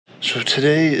So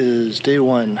today is day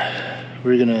one.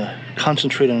 We're gonna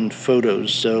concentrate on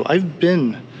photos. So I've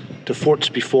been to forts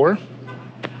before,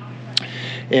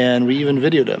 and we even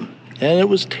videoed them, and it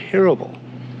was terrible.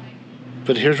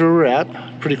 But here's where we're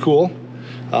at. Pretty cool.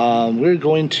 We're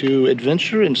going to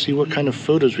adventure and see what kind of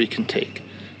photos we can take,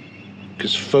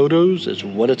 because photos is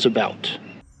what it's about.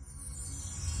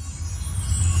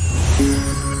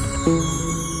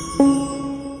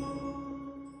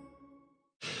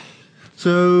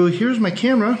 So here's my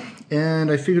camera, and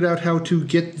I figured out how to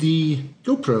get the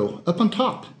GoPro up on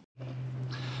top.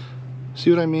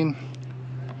 See what I mean?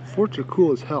 Forts are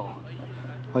cool as hell.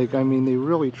 Like, I mean, they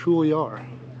really truly are.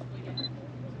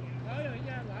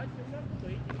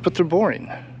 But they're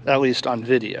boring, at least on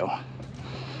video.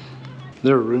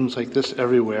 There are rooms like this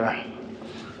everywhere.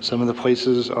 Some of the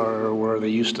places are where they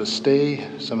used to stay.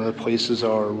 Some of the places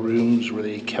are rooms where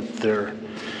they kept their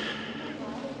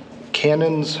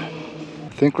cannons.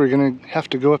 I think we're gonna have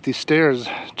to go up these stairs,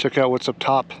 check out what's up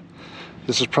top.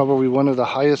 This is probably one of the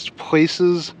highest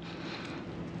places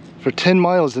for 10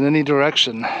 miles in any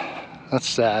direction. That's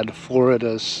sad.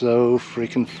 Florida is so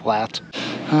freaking flat.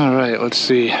 All right, let's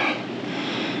see.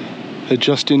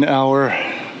 Adjusting our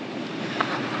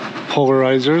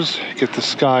polarizers, get the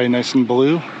sky nice and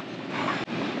blue.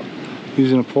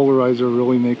 Using a polarizer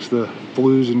really makes the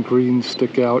blues and greens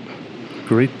stick out.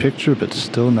 Great picture, but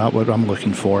still not what I'm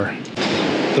looking for.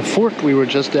 The fort we were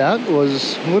just at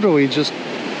was literally just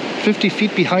 50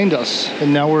 feet behind us,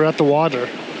 and now we're at the water.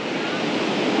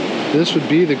 This would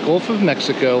be the Gulf of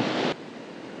Mexico.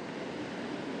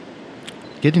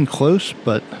 Getting close,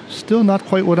 but still not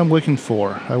quite what I'm looking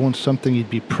for. I want something you'd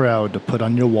be proud to put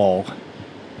on your wall.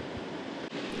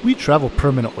 We travel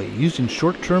permanently using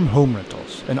short-term home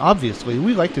rentals, and obviously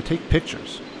we like to take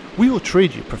pictures. We will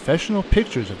trade you professional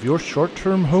pictures of your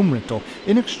short-term home rental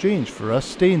in exchange for us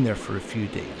staying there for a few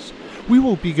days. We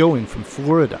will be going from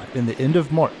Florida in the end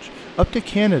of March up to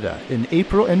Canada in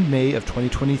April and May of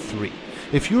 2023.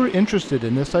 If you are interested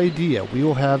in this idea, we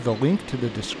will have the link to the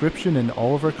description and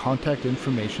all of our contact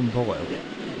information below.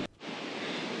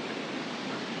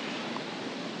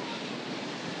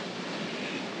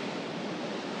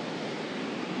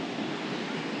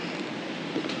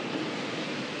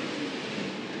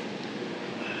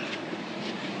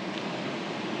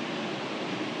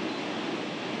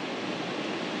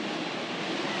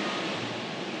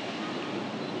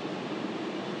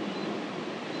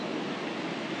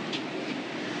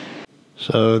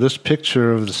 So this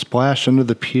picture of the splash under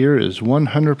the pier is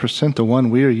 100% the one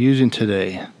we are using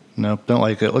today. Nope, don't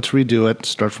like it. Let's redo it,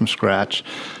 start from scratch.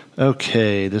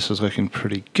 Okay, this is looking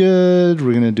pretty good.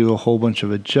 We're gonna do a whole bunch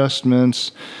of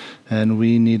adjustments, and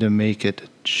we need to make it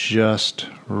just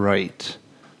right.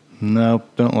 Nope,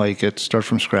 don't like it. Start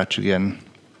from scratch again.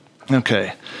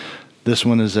 Okay, this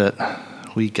one is it.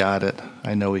 We got it.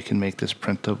 I know we can make this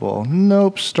printable.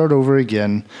 Nope, start over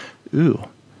again. Ooh,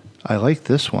 I like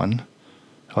this one.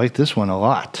 I like this one a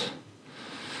lot.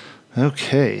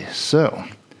 Okay, so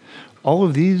all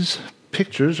of these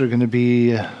pictures are going to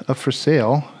be up for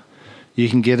sale. You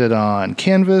can get it on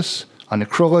canvas, on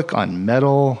acrylic, on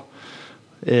metal.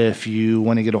 If you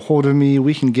want to get a hold of me,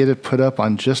 we can get it put up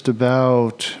on just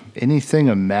about anything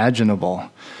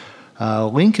imaginable.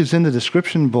 Link is in the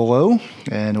description below,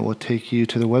 and it will take you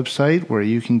to the website where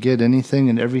you can get anything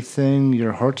and everything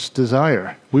your heart's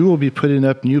desire. We will be putting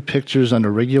up new pictures on a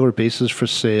regular basis for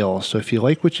sale, so if you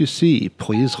like what you see,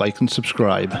 please like and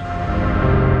subscribe.